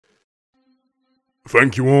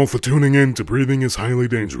Thank you all for tuning in to Breathing is Highly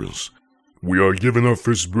Dangerous. We are giving our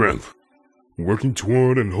first breath, working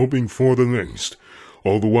toward and hoping for the next,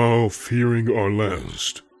 all the while fearing our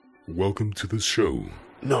last. Welcome to the show.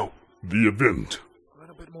 No. The event. A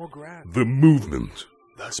little bit more grand. The movement.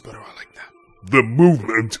 That's better, I like that. The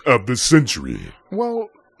movement of the century. Well,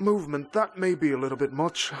 movement, that may be a little bit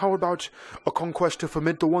much. How about a conquest to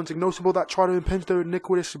ferment the ones ignosable that try to impinge their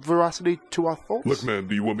iniquitous veracity to our thoughts? Look, man,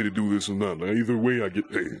 do you want me to do this or not? Either way, I get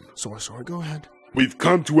paid. Sorry, go ahead. We've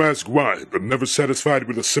come to ask why, but never satisfied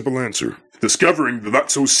with a simple answer. Discovering the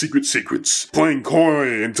not-so-secret secrets. Playing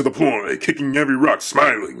coy into the ploy, kicking every rock,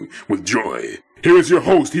 smiling with joy. Here is your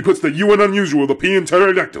host. He puts the U in unusual, the P in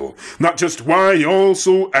pterodactyl. Not just why, he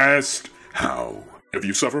also asked how. If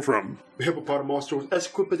you suffer from Hippopotamostros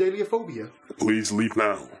esquipedaliophobia, please leave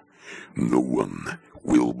now. No one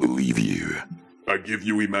will believe you. I give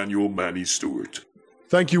you Emmanuel Manny Stewart.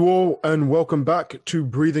 Thank you all, and welcome back to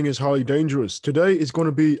Breathing is Highly Dangerous. Today is going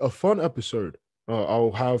to be a fun episode.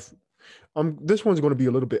 I'll have, this one's going to be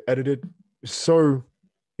a little bit edited, so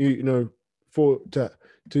to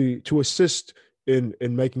assist in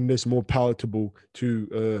making this more palatable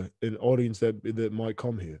to an audience that might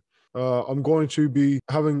come here. I'm going to be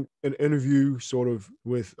having an interview sort of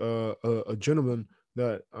with a gentleman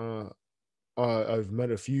that I've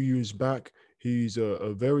met a few years back. He's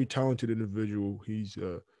a very talented individual. He's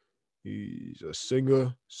a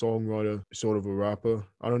singer, songwriter, sort of a rapper.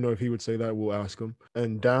 I don't know if he would say that. We'll ask him.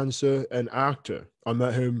 And dancer and actor. I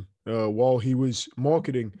met him while he was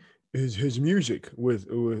marketing his music with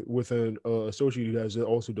an associate that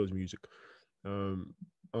also does music.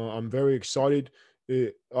 I'm very excited.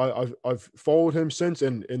 I've followed him since,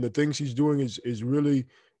 and the things he's doing is really,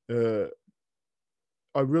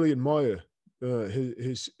 I really admire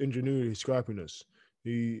his ingenuity, his scrappiness.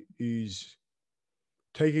 He's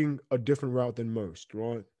taking a different route than most,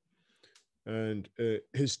 right? And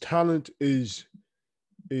his talent is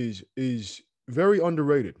very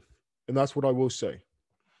underrated, and that's what I will say.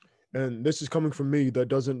 And this is coming from me that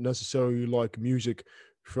doesn't necessarily like music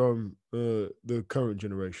from the current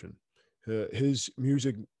generation. His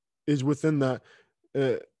music is within that,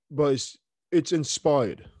 but it's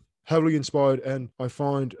inspired, heavily inspired, and I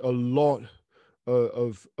find a lot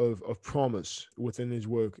of promise within his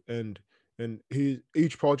work. And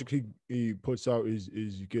each project he puts out is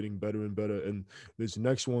getting better and better. And this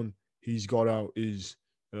next one he's got out is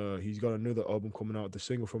he's got another album coming out. The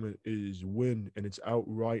single from it is "Win," and it's out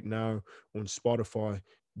right now on Spotify.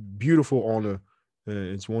 Beautiful honor,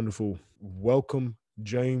 it's wonderful. Welcome,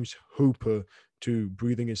 James Hooper, to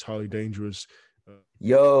Breathing is Highly Dangerous.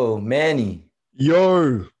 Yo, Manny.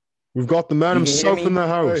 Yo, we've got the man himself in the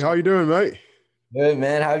house. Hey, how you doing, mate? Good,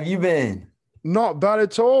 man. How have you been? Not bad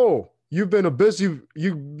at all. You've been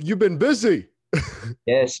you've been busy.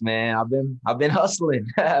 Yes, man. I've been hustling,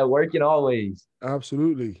 working always.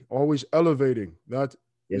 Absolutely, always elevating.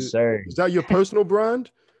 Yes, sir. Is that your personal brand?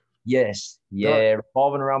 Yes, yeah.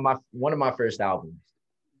 Revolving around one of my first albums.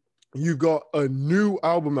 You got a new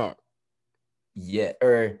album out. Yeah,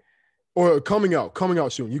 or coming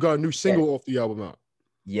out soon. You got a new single off the album out.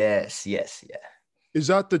 Yes, yeah. Is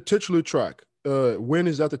that the titular track? When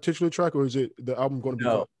is that the titular track, or is it the album going to be?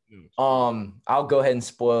 No. I'll go ahead and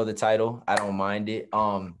spoil the title. I don't mind it.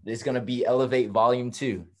 It's gonna be Elevate Volume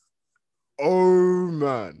 2. Oh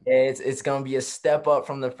man. It's gonna be a step up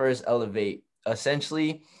from the first Elevate.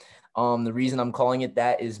 Essentially, the reason I'm calling it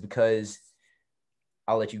that is because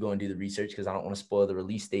I'll let you go and do the research because I don't want to spoil the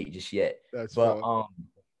release date just yet. That's fine.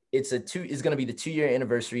 It's going to be the 2-year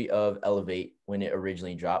anniversary of Elevate when it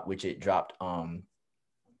originally dropped, which it dropped 2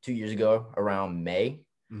 years ago around May.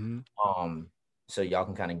 Mm-hmm. So y'all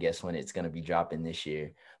can kind of guess when it's going to be dropping this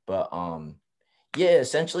year. But yeah,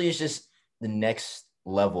 essentially it's just the next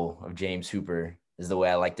level of James Hooper is the way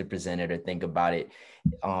I like to present it or think about it.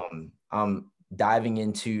 I'm diving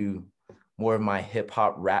into more of my hip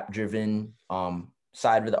hop rap driven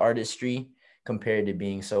side of the artistry compared to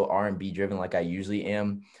being so R&B driven like I usually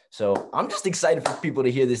am. So I'm just excited for people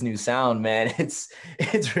to hear this new sound, man.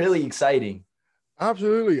 It's really exciting.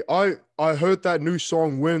 Absolutely. I heard that new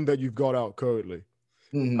song "Win" that you've got out currently.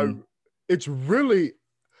 Mm-hmm. It's really,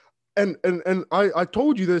 and I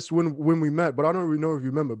told you this when we met, but I don't really know if you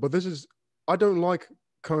remember. But I don't like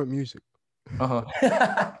current music.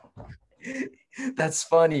 Uh-huh. That's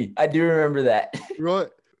funny. I do remember that. Right.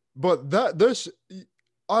 But there's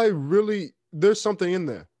something in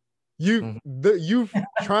there. You've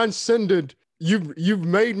transcended. You've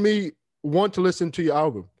made me want to listen to your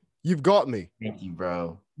album. You've got me. Thank you,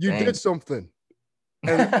 bro. You did something,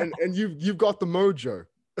 and you've got the mojo.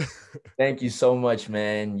 Thank you so much,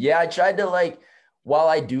 man. Yeah, I tried to while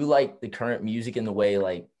I do like the current music in the way,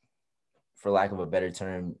 like, for lack of a better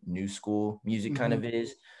term, new school music kind of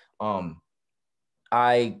is,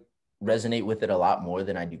 I resonate with it a lot more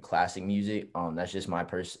than I do classic music. That's just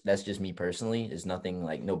that's just me personally. There's nothing,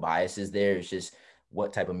 like, no biases there. It's just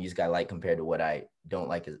what type of music I like compared to what I don't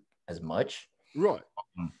like as much. Right.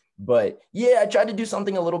 But yeah, I tried to do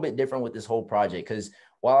something a little bit different with this whole project, because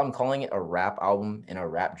while I'm calling it a rap album and a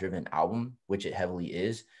rap driven album, which it heavily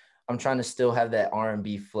is, I'm trying to still have that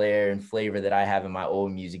R&B flair and flavor that I have in my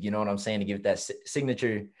old music. You know what I'm saying? To give it that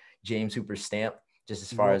signature James Hooper stamp, just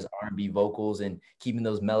as far as R&B vocals and keeping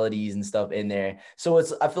those melodies and stuff in there. So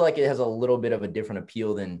I feel like it has a little bit of a different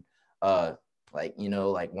appeal than like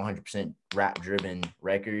 100% rap driven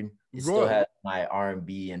record. It still has my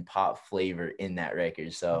R&B and pop flavor in that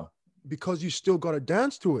record. So because you still got to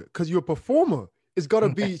dance to it, because you're a performer. It's got to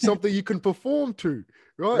be something you can perform to,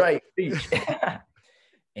 right? Right.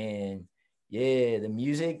 And yeah, the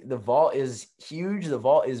music, the vault is huge. The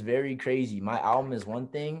vault is very crazy. My album is one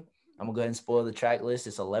thing. I'm gonna go ahead and spoil the track list.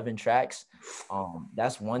 It's 11 tracks.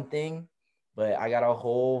 That's one thing, but I got a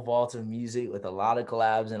whole vault of music with a lot of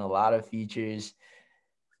collabs and a lot of features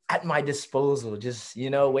at my disposal. Just,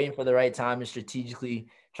 waiting for the right time and strategically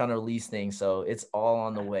trying to release things. So it's all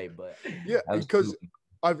on the way. But yeah, because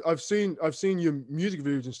I've seen your music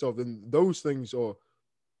videos and stuff, and those things are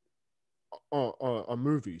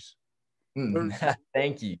movies.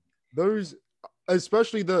 Thank you. Those,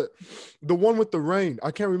 especially the one with the rain.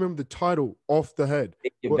 I can't remember the title off the head.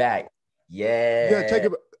 Take it back. Yeah, take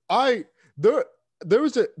it back.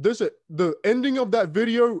 The ending of that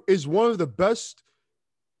video is one of the best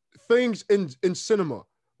things in cinema.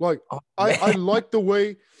 Like, I like the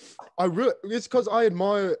way it's because I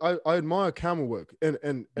admire camera work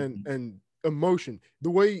and emotion, the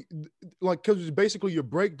way, like, because it's basically your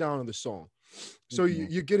breakdown of the song. So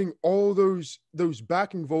you're getting all those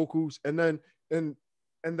backing vocals, and then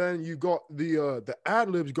you got the ad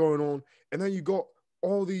libs going on, and then you got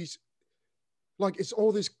all these, like, it's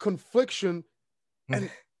all this confliction, and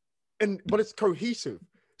but it's cohesive.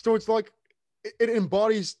 So it's like it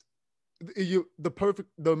embodies the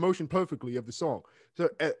emotion perfectly of the song. So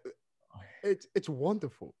it's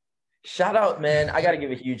wonderful. Shout out, man. I got to give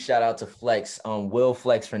a huge shout out to Flex, Will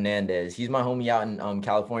Flex Fernandez. He's my homie out in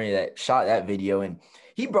California that shot that video, and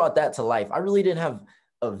he brought that to life. I really didn't have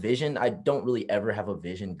a vision. I don't really ever have a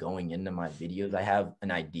vision going into my videos. I have an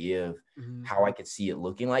idea of how I could see it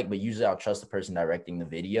looking like, but usually I'll trust the person directing the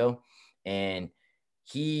video. And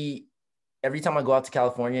every time I go out to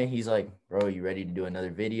California, he's like, bro, you ready to do another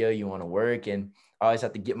video? You want to work? And I always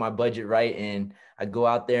have to get my budget right. And I go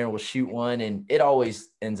out there and we'll shoot one, and it always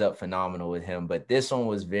ends up phenomenal with him. But this one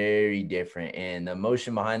was very different. And the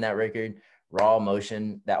emotion behind that record, raw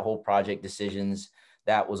emotion, that whole project decisions,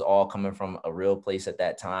 that was all coming from a real place at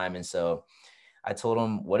that time. And so I told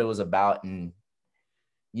him what it was about and,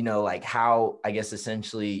 like how, I guess,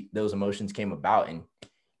 essentially those emotions came about. And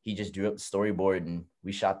he just drew up the storyboard, and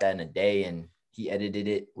we shot that in a day, and he edited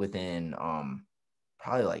it within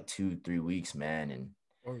probably like 2-3 weeks, man. And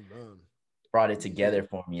brought it together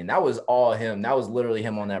for me. And that was all him. That was literally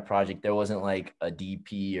him on that project. There wasn't like a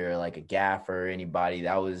DP or like a gaffer or anybody.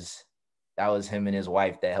 That was him and his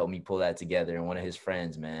wife that helped me pull that together, and one of his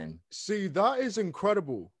friends, man. See, that is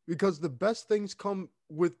incredible, because the best things come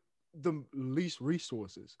with the least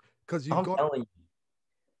resources, because you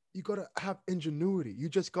got to have ingenuity. You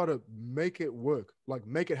just got to make it work, like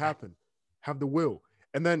make it happen, have the will.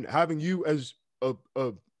 And then having you as a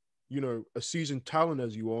seasoned talent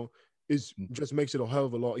as you are just makes it a hell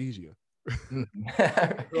of a lot easier.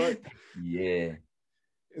 Right? Yeah.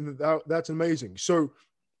 And that's amazing. So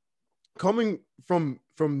coming from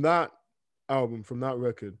that album, from that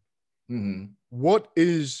record, what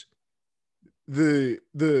is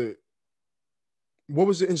what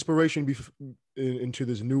was the inspiration into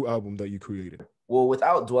this new album that you created? Well,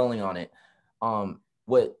 without dwelling on it,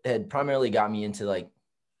 what had primarily got me into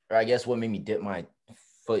what made me dip my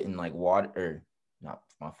foot in water, or not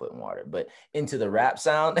my foot in water, but into the rap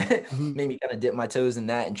sound, made me kind of dip my toes in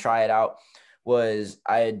that and try it out, was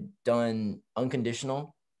I had done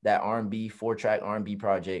Unconditional, that R&B 4-track R&B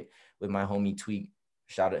project with my homie Tweak.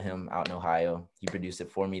 Shout out him out in Ohio. He produced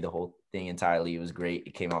it for me, the whole thing entirely. It was great.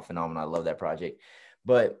 It came out phenomenal. I love that project.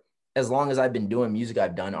 But as long as I've been doing music,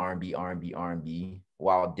 I've done R&B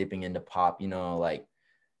while dipping into pop,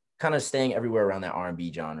 kind of staying everywhere around that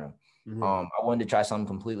R&B genre. I wanted to try something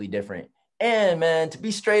completely different. And man, to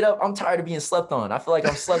be straight up, I'm tired of being slept on. I feel like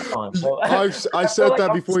I'm slept on. So I said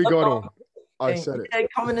that before you got on. I said it.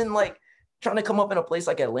 Coming in trying to come up in a place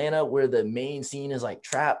like Atlanta where the main scene is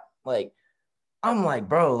trap, I'm like,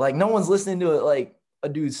 bro, like no one's listening to it like a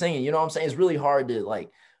dude singing. You know what I'm saying? It's really hard to like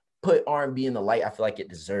put R&B in the light I feel like it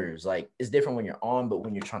deserves. Like it's different when you're on, but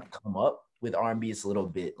when you're trying to come up with R&B, it's a little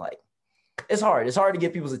bit like it's hard. It's hard to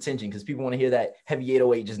get people's attention because people want to hear that heavy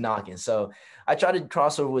 808 just knocking. So I try to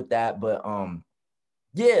cross over with that, but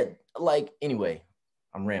yeah, like anyway,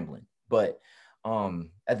 I'm rambling. But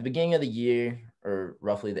at the beginning of the year, or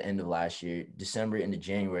roughly the end of last year, December into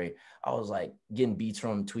January, I was like getting beats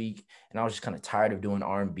from Tweak, and I was just kind of tired of doing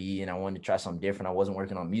R&B, and I wanted to try something different. I wasn't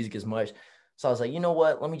working on music as much, so I was like, you know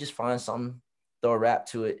what? Let me just find something, throw a rap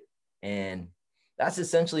to it, and that's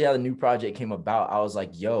essentially how the new project came about. I was like,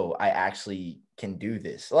 yo, I actually can do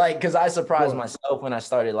this, like, because I surprised myself when I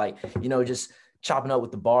started, like, you know, just chopping up with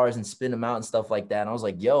the bars and spin them out and stuff like that. And I was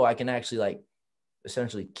like, yo, I can actually like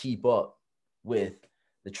essentially keep up with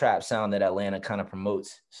the trap sound that Atlanta kind of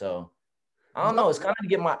promotes. So I don't know. It's kind of to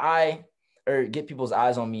get my eye or get people's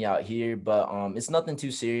eyes on me out here, but it's nothing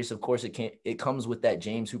too serious. Of course, it comes with that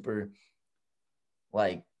James Hooper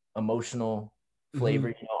like emotional flavor,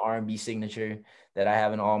 you know, R&B signature that I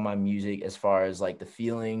have in all my music. As far as like the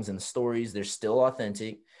feelings and the stories, they're still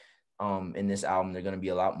authentic. In this album, they're going to be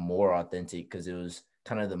a lot more authentic because it was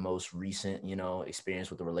kind of the most recent, you know, experience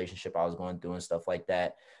with the relationship I was going through and stuff like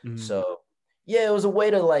that. So yeah, it was a way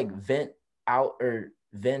to like vent out or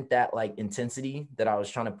vent that like intensity that I was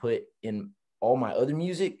trying to put in all my other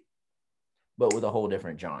music, but with a whole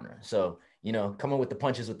different genre. So, you know, coming with the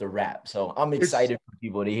punches with the rap. So I'm excited for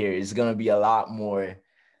people to hear. It's going to be a lot more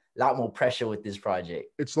pressure with this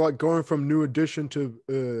project. It's like going from New Edition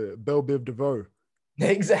to Belle Biv DeVoe.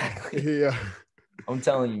 Exactly. Yeah. I'm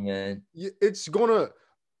telling you, man. It's gonna.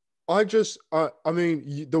 I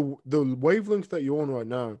mean, the wavelength that you're on right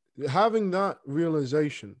now, having that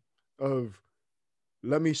realization of,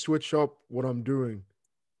 let me switch up what I'm doing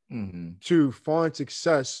to find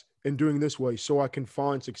success in doing this way, so I can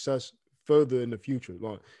find success further in the future.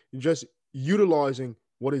 Like just utilizing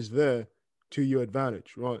what is there to your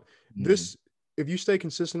advantage, right? This, if you stay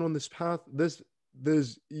consistent on this path,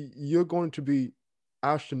 you're going to be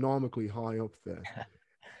astronomically high up there.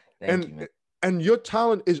 Thank you, man. And your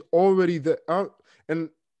talent is already there. And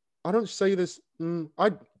I don't say this,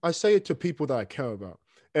 I say it to people that I care about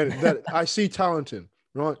and that I see talent in,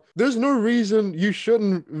 right? There's no reason you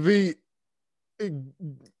shouldn't be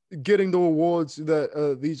getting the awards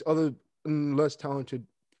that these other less talented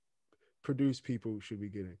produced people should be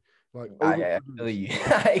getting. Like, I feel you.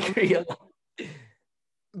 I agree.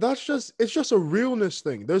 It's just a realness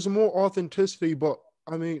thing. There's more authenticity, but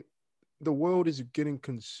I mean, the world is getting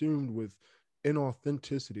consumed with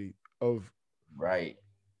inauthenticity of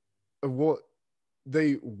what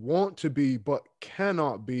they want to be but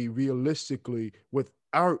cannot be realistically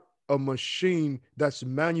without a machine that's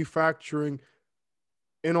manufacturing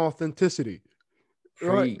inauthenticity.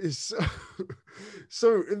 Right?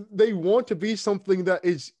 So they want to be something that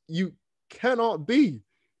is you cannot be.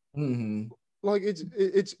 Like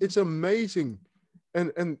it's amazing,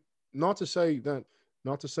 and not to say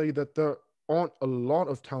that there aren't a lot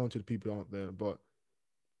of talented people out there, but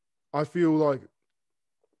I feel like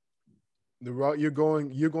the route you're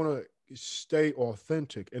gonna stay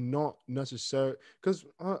authentic and not necessarily, because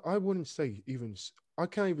I wouldn't say even, I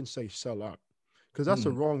can't even say sell out, because that's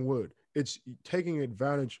the wrong word. It's taking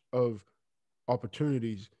advantage of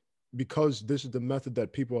opportunities because this is the method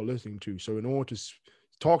that people are listening to. So in order to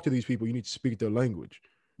talk to these people, you need to speak their language.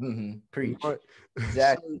 Preach. Right?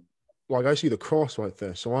 Exactly. So, like I see the cross right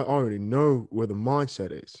there, so I already know where the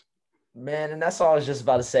mindset is. Man, and that's all I was just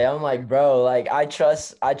about to say. I'm like, bro, like I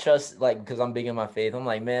trust, like, because I'm big in my faith. I'm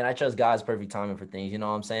like, man, I trust God's perfect timing for things. You know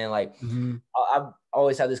what I'm saying? Like, I've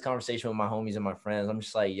always had this conversation with my homies and my friends. I'm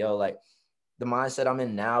just like, yo, like, the mindset I'm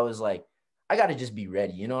in now is like, I got to just be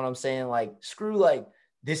ready. You know what I'm saying? Like, screw, like,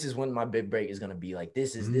 this is when my big break is going to be. Like,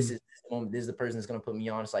 this is this is the person that's going to put me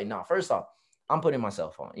on. It's like, nah, first off, I'm putting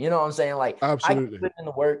myself on. You know what I'm saying? Like, absolutely. I put in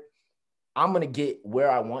the work. I'm going to get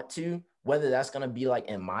where I want to, whether that's going to be like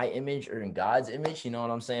in my image or in God's image. You know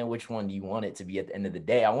what I'm saying? Which one do you want it to be at the end of the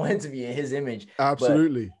day? I want it to be in his image.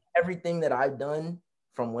 Absolutely. But everything that I've done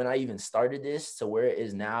from when I even started this to where it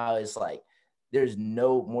is now, it's like, there's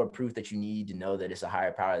no more proof that you need to know that it's a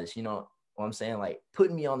higher power. This, you know what I'm saying? Like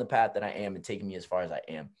putting me on the path that I am and taking me as far as I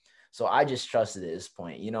am. So I just trusted at this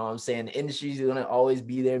point. You know what I'm saying? The industry is going to always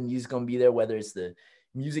be there. Music's going to be there, whether it's the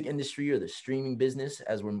music industry or the streaming business,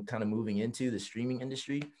 as we're kind of moving into the streaming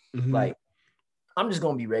industry. Like, I'm just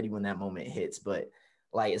going to be ready when that moment hits. But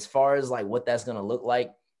like, as far as like what that's going to look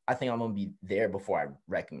like, I think I'm going to be there before I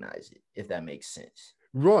recognize it, if that makes sense.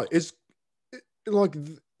 Right. It's like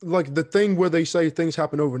the thing where they say things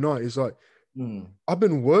happen overnight is like, I've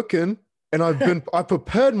been working and I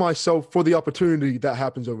prepared myself for the opportunity that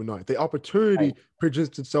happens overnight. The opportunity Right.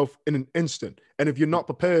 presents itself in an instant. And if you're not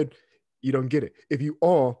prepared, you don't get it. If you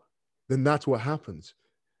are, then that's what happens.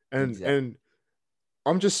 Exactly. And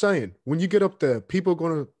I'm just saying, when you get up there, people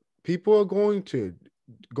are going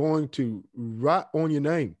to rat on your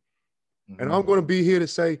name. And I'm Mhm. going to be here to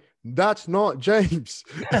say, that's not James.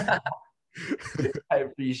 I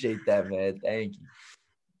appreciate that, man. Thank you.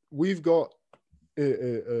 We've got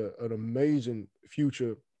an amazing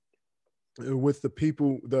future with the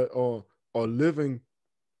people that are living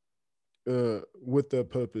with their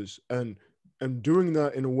purpose and doing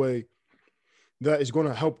that in a way that is going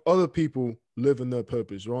to help other people live in their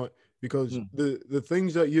purpose, right? Because Mm. the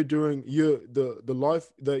things that you're doing, the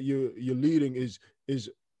life that you're leading is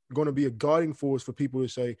going to be a guiding force for people to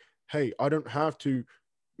say, hey, I don't have to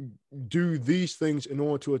do these things in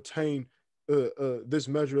order to attain this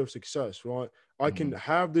measure of success, right? I can Mhm.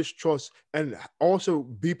 have this trust and also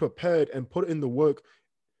be prepared and put in the work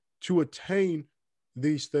to attain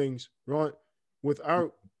these things, right?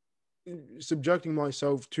 Without subjecting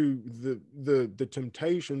myself to the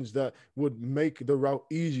temptations that would make the route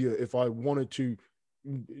easier if I wanted to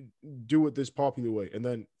do it this popular way and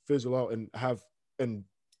then fizzle out and have and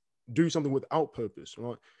do something without purpose,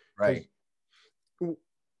 right? Because Right.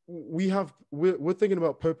 we're thinking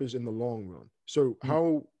about purpose in the long run. So Mm.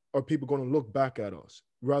 how are people going to look back at us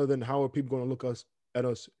rather than how are people going to look at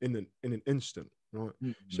us in an instant, right?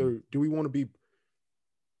 Mhm. So do we want to be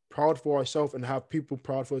proud for ourselves and have people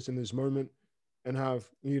proud for us in this moment and have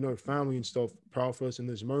family and stuff proud for us in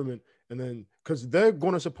this moment, and then because they're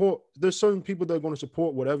going to support, there's certain people that are going to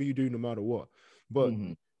support whatever you do no matter what, but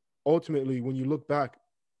Mhm. ultimately when you look back,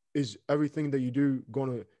 is everything that you do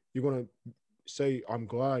you're gonna say I'm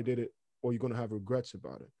glad I did it, or you're gonna have regrets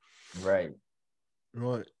about it, Right.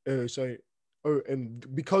 right? And say, oh,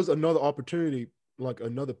 and because another opportunity, like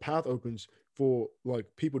another path opens for like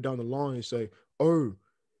people down the line and say, oh,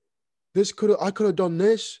 I could have done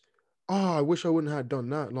this. Ah, I wish I wouldn't have done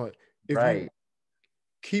that. Like if you Right.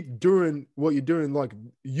 keep doing what you're doing, like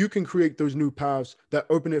you can create those new paths that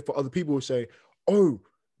open it for other people to say, oh,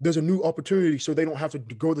 there's a new opportunity, so they don't have to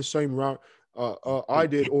go the same route I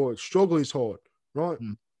did or struggle as hard, right?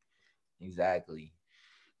 Mm. Exactly.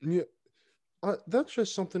 Yeah, that's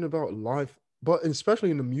just something about life, but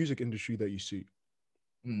especially in the music industry that you see.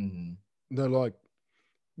 Mhm. They're like,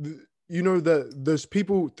 that there's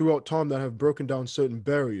people throughout time that have broken down certain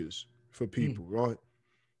barriers for Mm. people, right?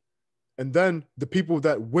 And then the people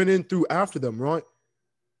that went in through after them, right?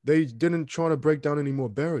 They didn't try to break down any more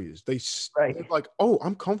barriers. They're Right. like, oh,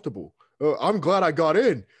 I'm comfortable. I'm glad I got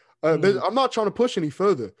in. Mhm. I'm not trying to push any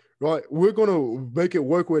further, right? We're gonna make it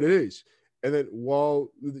work where it is. And then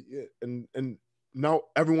and now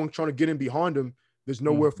everyone's trying to get in behind them. There's Mhm.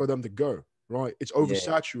 nowhere for them to go, right? It's Yeah.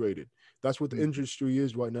 oversaturated. That's what the Mhm. industry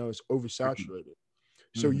is right now. It's oversaturated.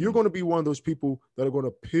 So you're Mhm. going to be one of those people that are going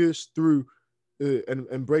to pierce through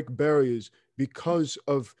and break barriers because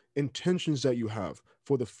of intentions that you have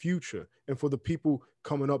for the future and for the people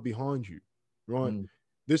coming up behind you, right? Mhm.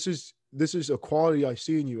 This is a quality I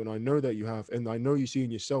see in you, and I know that you have, and I know you see in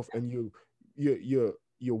yourself, and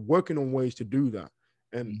you're working on ways to do that,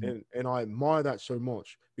 and Mhm. and I admire that so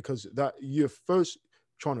much because that you're first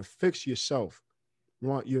trying to fix yourself,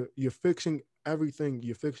 right? You're fixing everything.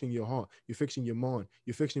 You're fixing your heart. You're fixing your mind.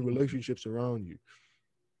 You're fixing Mhm. relationships around you,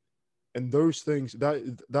 and those things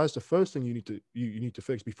that's the first thing you need to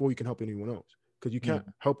fix before you can help anyone else, because you can't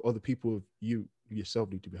Mhm. help other people if you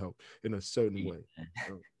yourself need to be helped in a certain way.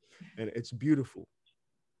 And it's beautiful.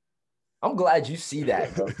 I'm glad you see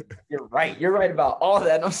that, bro. You're right. You're right about all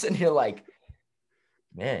that. And I'm sitting here like,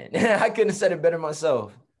 man, I couldn't have said it better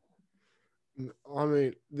myself. I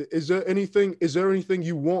mean, is there anything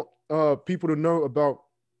you want people to know about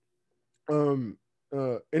um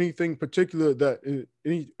anything particular that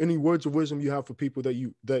any words of wisdom you have for people that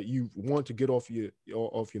you want to get off your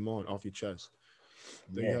mind, off your chest,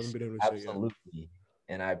 that you haven't Yes, been able to say yet? absolutely.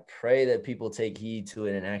 And I pray that people take heed to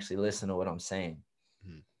it and actually listen to what I'm saying.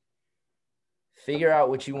 Mhm. Figure out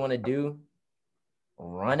what you want to do,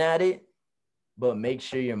 run at it, but make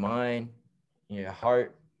sure your mind, your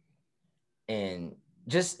heart, and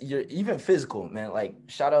just your even physical, man. Like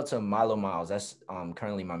shout out to Milo Miles. That's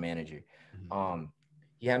currently my manager. Mhm. Um,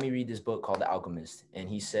 he had me read this book called The Alchemist, and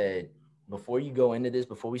he said, before you go into this,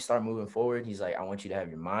 before we start moving forward, he's like, I want you to have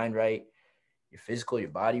your mind right, your physical, your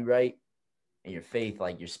body right, and your faith,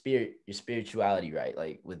 like your spirit, your spirituality right,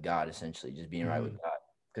 like with God, essentially, just being right with Mhm. God.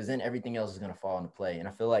 Because then everything else is gonna fall into play. And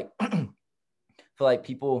I feel like I feel like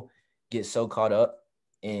people get so caught up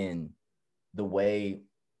in the way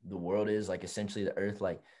the world is, like essentially the earth,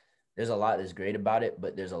 like there's a lot that's great about it,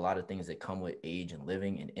 but there's a lot of things that come with age and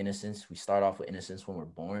living and innocence. We start off with innocence when we're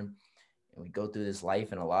born, and we go through this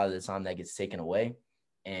life, and a lot of the time that gets taken away,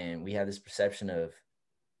 and we have this perception of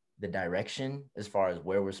the direction as far as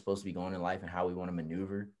where we're supposed to be going in life and how we want to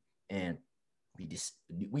maneuver, and we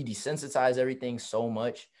desensitize everything so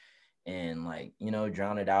much, and like, you know,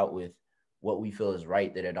 drown it out with what we feel is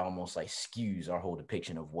right, that it almost like skews our whole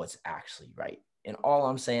depiction of what's actually right. And all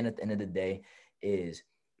I'm saying at the end of the day is,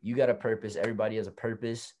 you got a purpose. Everybody has a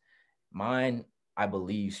purpose. Mine, I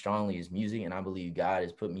believe strongly, is music, and I believe God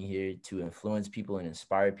has put me here to influence people and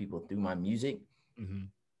inspire people through my music. Mm-hmm.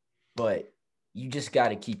 But you just got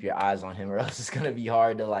to keep your eyes on him, or else it's gonna be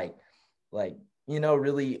hard to like, you know,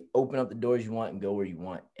 really open up the doors you want and go where you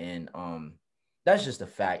want. And that's just a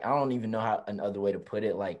fact. I don't even know how another way to put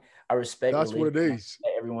it. Like, I respect That's what it religion, is.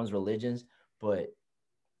 everyone's religions, but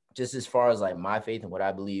just as far as like my faith and what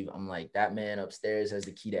I believe, I'm like, that man upstairs has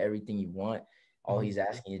the key to everything you want. All Mhm. he's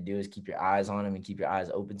asking you to do is keep your eyes on him and keep your eyes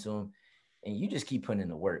open to him. And you just keep putting in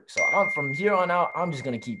the work. So from here on out, I'm just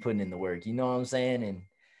going to keep putting in the work. You know what I'm saying? And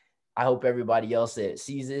I hope everybody else that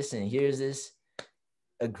sees this and hears this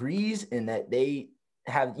agrees, and that they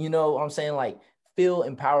have, you know what I'm saying, like, feel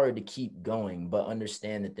empowered to keep going, but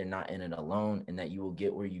understand that they're not in it alone, and that you will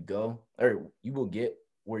get where you go, or you will get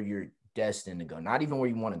where you're destined to go. Not even where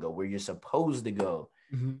you want to go, where you're supposed to go.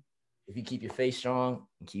 Mhm. If you keep your faith strong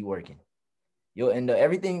and keep working, you'll end up,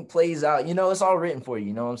 everything plays out. You know, it's all written for you.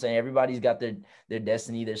 You know what I'm saying? Everybody's got their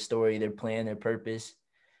destiny, their story, their plan, their purpose,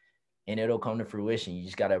 and it'll come to fruition. You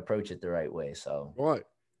just got to approach it the right way. So Right.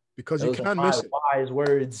 Because you those are can my miss it. wise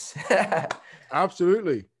words.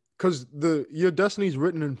 Absolutely. Because your destiny is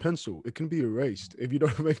written in pencil. It can be erased if you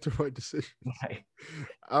don't make the right decisions. Right.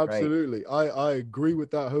 Right. Absolutely. I agree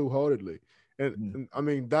with that wholeheartedly. Mhm. And I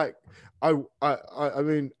mean that I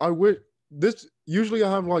mean I would this usually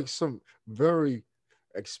I have like some very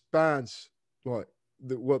expanse like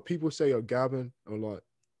what people say are gabbing or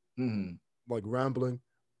Mhm. like rambling.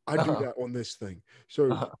 I do Uh-huh. that on this thing.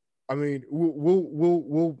 So Uh-huh. I mean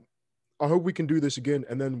we'll I hope we can do this again,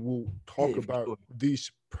 and then we'll talk Yeah, for about sure.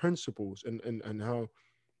 these principles and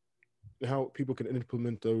how people can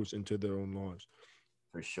implement those into their own lives.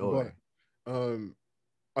 For But sure. um,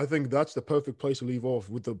 I think that's the perfect place to leave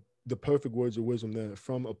off with the perfect words of wisdom there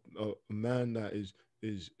from a man that is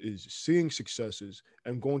seeing successes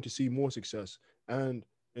and going to see more success, and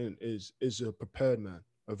is a prepared man,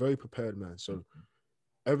 a very prepared man. So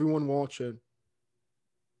everyone watching,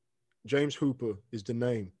 James Hooper is the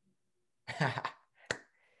name.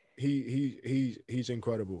 He's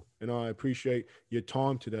incredible, and I appreciate your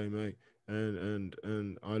time today, mate. And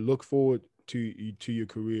I look forward to your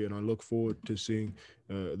career, and I look forward to seeing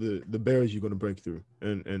the barriers you're going to break through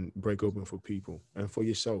and break open for people and for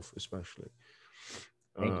yourself especially.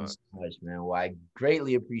 Thank you Uh, so much, man. Well, I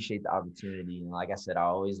greatly appreciate the opportunity. And like I said, I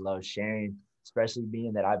always love sharing, especially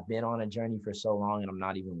being that I've been on a journey for so long and I'm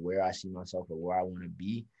not even where I see myself or where I want to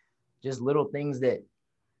be. Just little things that,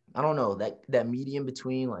 I don't know, that medium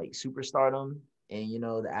between like superstardom and, you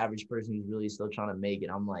know, the average person who's really still trying to make it.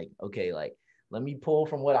 I'm like, okay, like, let me pull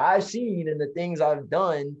from what I've seen and the things I've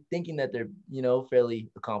done, thinking that they're, you know, fairly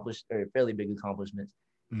accomplished or fairly big accomplishments,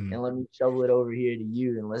 mm, and let me shovel it over here to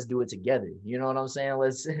you, and let's do it together. You know what I'm saying?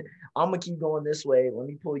 Let's I'm gonna keep going this way. Let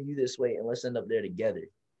me pull you this way, and let's end up there together.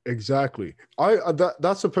 exactly.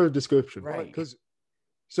 That's a perfect description, right? Right. Because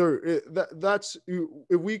so that's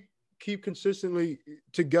if we keep consistently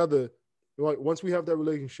together, like once we have that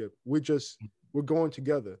relationship, we're going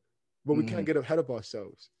together, but we Mhm. can't get ahead of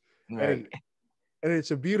ourselves, Right. and and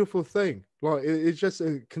it's a beautiful thing. Like it's just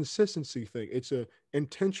a consistency thing. It's a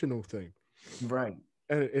intentional thing, Right.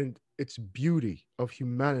 and it's beauty of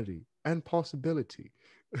humanity and possibility.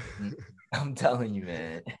 Mhm. I'm telling you,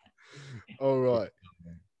 man. All right,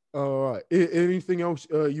 all right. Anything else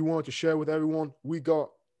you want to share with everyone? We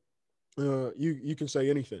got you can say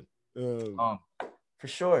anything. Um, Um, for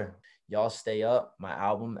sure. Y'all stay up. My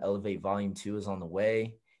album, Elevate Volume 2, is on the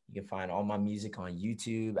way. You can find all my music on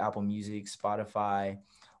YouTube, Apple Music, Spotify,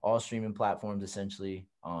 all streaming platforms essentially.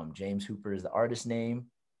 James Hooper is the artist name.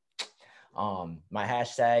 My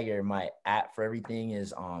hashtag or my at for everything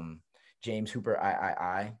is James Hooper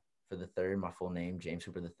I for the third, my full name, James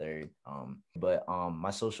Hooper the third. But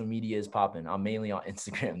my social media is popping. I'm mainly on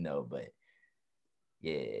Instagram though, but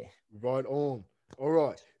yeah. right on. All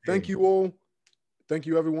right. Thank Sure. you all. Thank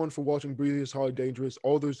you everyone for watching Breathe is Hard Dangerous.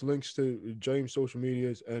 All those links to James' social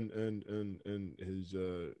medias and his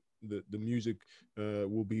the music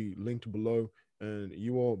will be linked below. And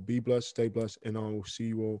you all be blessed, stay blessed, and I will see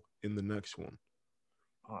you all in the next one.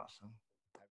 Awesome.